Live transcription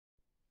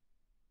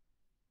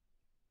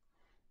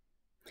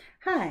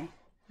Hi,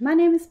 my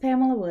name is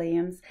Pamela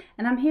Williams,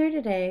 and I'm here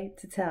today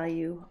to tell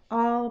you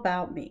all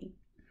about me.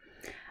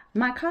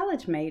 My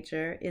college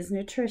major is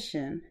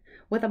nutrition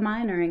with a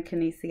minor in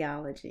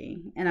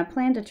kinesiology, and I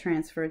plan to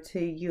transfer to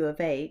U of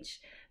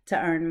H to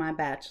earn my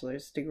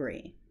bachelor's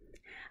degree.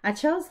 I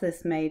chose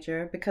this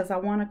major because I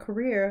want a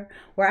career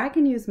where I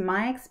can use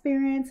my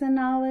experience and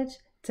knowledge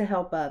to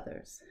help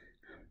others.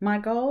 My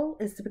goal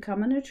is to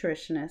become a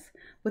nutritionist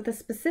with a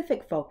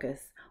specific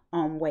focus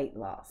on weight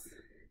loss.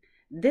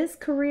 This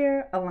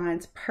career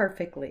aligns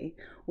perfectly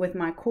with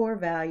my core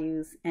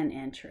values and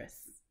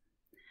interests.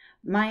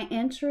 My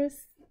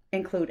interests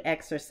include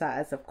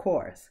exercise, of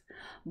course,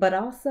 but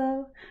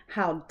also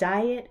how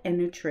diet and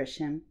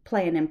nutrition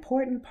play an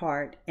important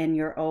part in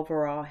your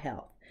overall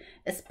health,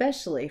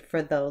 especially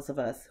for those of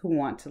us who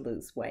want to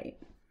lose weight.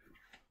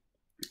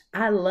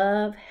 I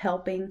love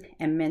helping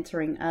and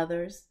mentoring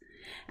others.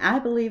 I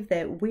believe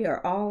that we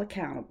are all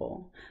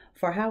accountable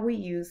for how we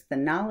use the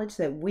knowledge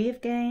that we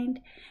have gained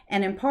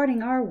and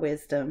imparting our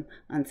wisdom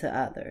unto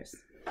others.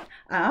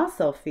 I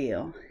also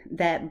feel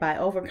that by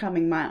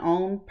overcoming my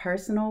own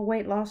personal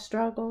weight loss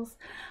struggles,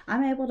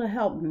 I'm able to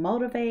help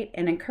motivate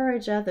and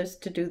encourage others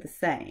to do the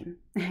same.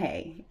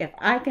 Hey, if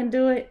I can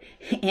do it,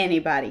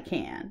 anybody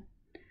can.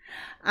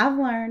 I've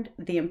learned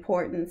the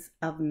importance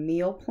of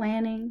meal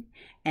planning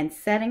and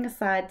setting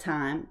aside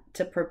time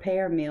to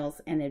prepare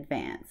meals in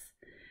advance.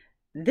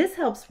 This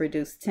helps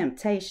reduce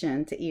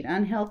temptation to eat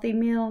unhealthy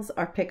meals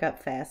or pick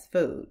up fast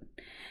food.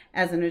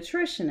 As a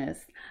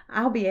nutritionist,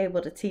 I'll be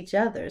able to teach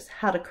others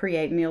how to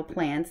create meal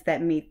plans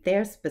that meet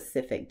their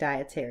specific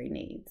dietary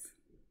needs.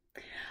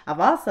 I've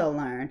also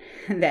learned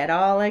that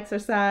all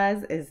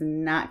exercise is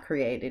not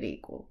created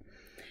equal.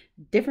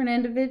 Different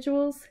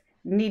individuals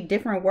need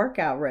different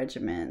workout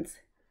regimens.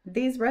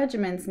 These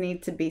regimens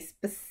need to be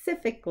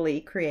specifically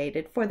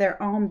created for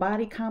their own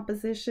body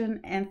composition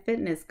and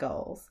fitness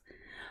goals.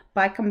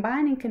 By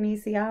combining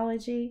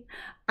kinesiology,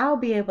 I'll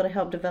be able to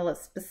help develop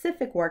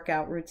specific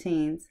workout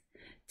routines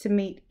to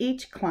meet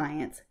each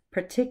client's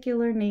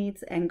particular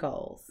needs and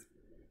goals.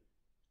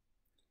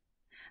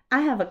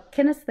 I have a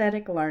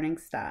kinesthetic learning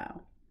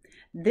style.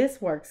 This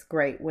works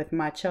great with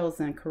my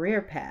chosen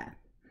career path.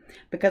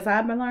 Because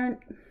I've learned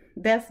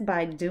best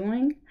by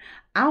doing,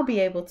 I'll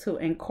be able to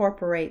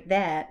incorporate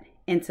that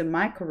into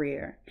my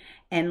career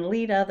and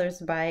lead others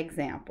by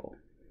example.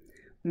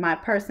 My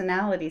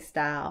personality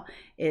style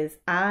is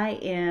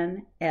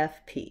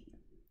INFP.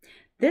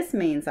 This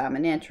means I'm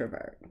an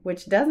introvert,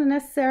 which doesn't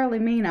necessarily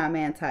mean I'm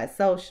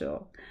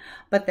antisocial,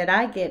 but that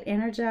I get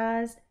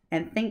energized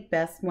and think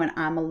best when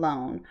I'm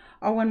alone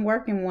or when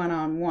working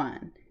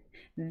one-on-one.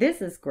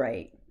 This is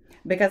great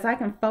because I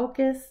can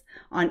focus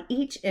on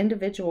each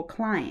individual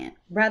client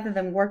rather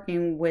than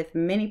working with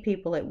many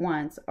people at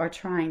once or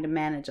trying to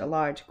manage a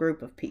large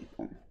group of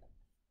people.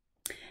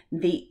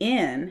 The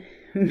N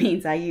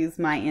means I use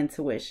my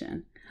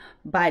intuition.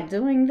 By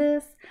doing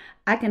this,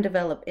 I can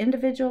develop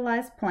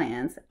individualized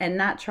plans and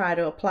not try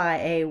to apply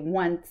a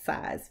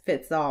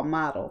one-size-fits-all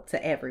model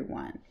to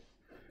everyone.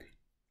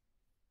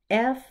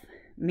 F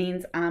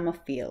means I'm a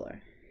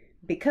feeler.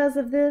 Because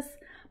of this,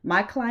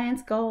 my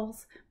clients'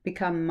 goals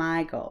become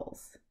my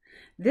goals.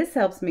 This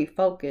helps me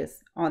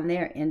focus on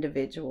their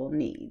individual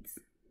needs.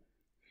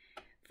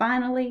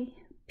 Finally,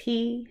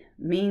 P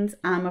means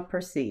I'm a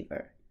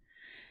perceiver.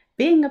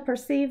 Being a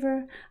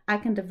perceiver, I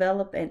can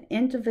develop an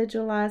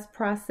individualized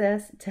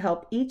process to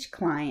help each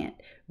client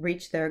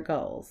reach their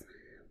goals.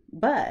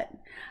 But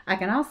I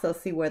can also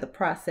see where the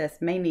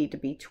process may need to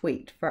be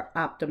tweaked for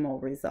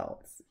optimal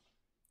results.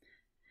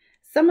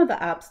 Some of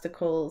the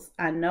obstacles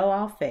I know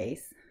I'll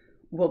face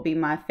will be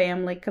my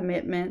family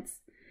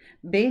commitments.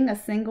 Being a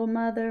single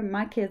mother,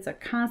 my kids are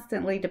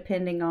constantly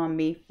depending on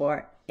me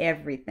for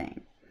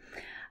everything.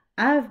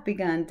 I've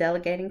begun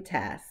delegating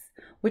tasks,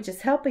 which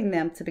is helping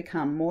them to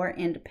become more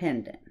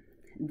independent.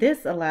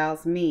 This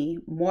allows me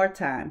more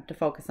time to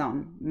focus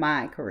on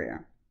my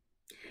career.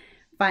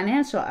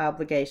 Financial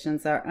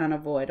obligations are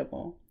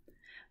unavoidable,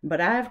 but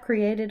I've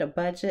created a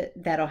budget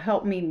that'll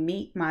help me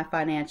meet my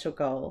financial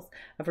goals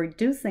of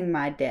reducing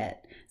my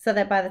debt so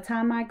that by the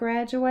time I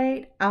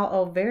graduate, I'll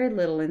owe very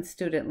little in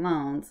student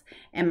loans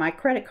and my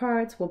credit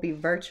cards will be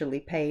virtually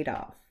paid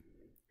off.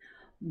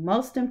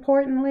 Most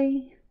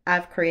importantly,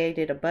 I've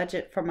created a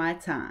budget for my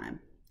time.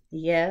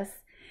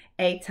 Yes,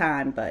 a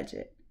time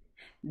budget.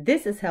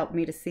 This has helped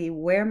me to see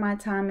where my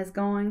time is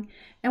going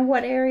and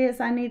what areas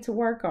I need to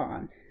work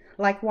on,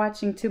 like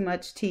watching too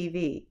much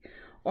TV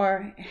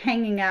or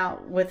hanging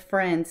out with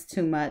friends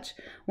too much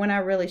when I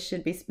really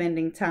should be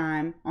spending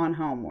time on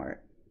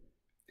homework.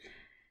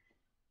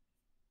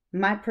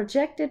 My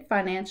projected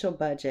financial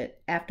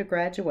budget after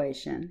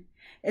graduation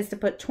is to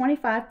put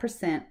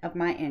 25% of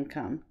my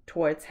income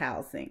towards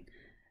housing.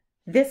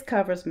 This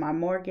covers my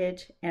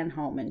mortgage and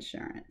home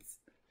insurance.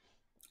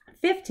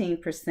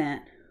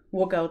 15%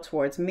 will go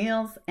towards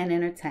meals and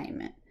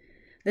entertainment.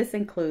 This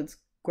includes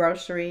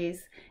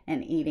groceries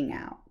and eating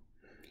out.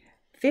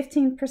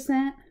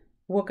 15%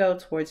 will go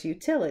towards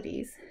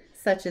utilities,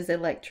 such as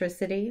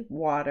electricity,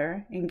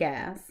 water, and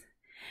gas.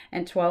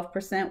 and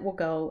 12% will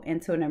go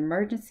into an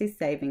emergency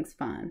savings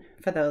fund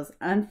for those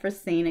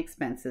unforeseen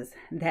expenses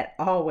that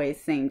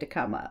always seem to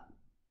come up.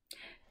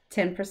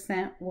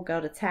 10% will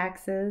go to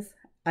taxes,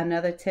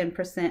 another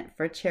 10%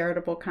 for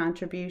charitable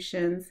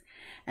contributions,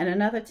 and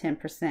another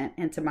 10%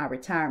 into my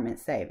retirement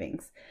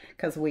savings,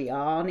 because we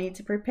all need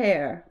to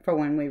prepare for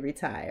when we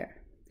retire.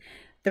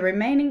 The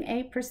remaining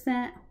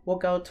 8% will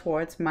go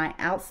towards my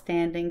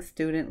outstanding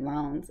student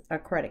loans or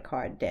credit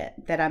card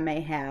debt that I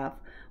may have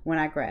when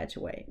I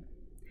graduate.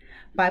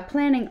 By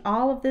planning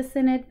all of this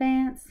in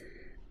advance,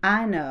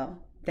 I know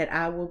that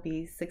I will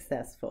be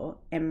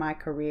successful in my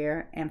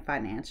career and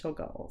financial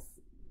goals.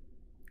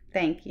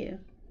 Thank you.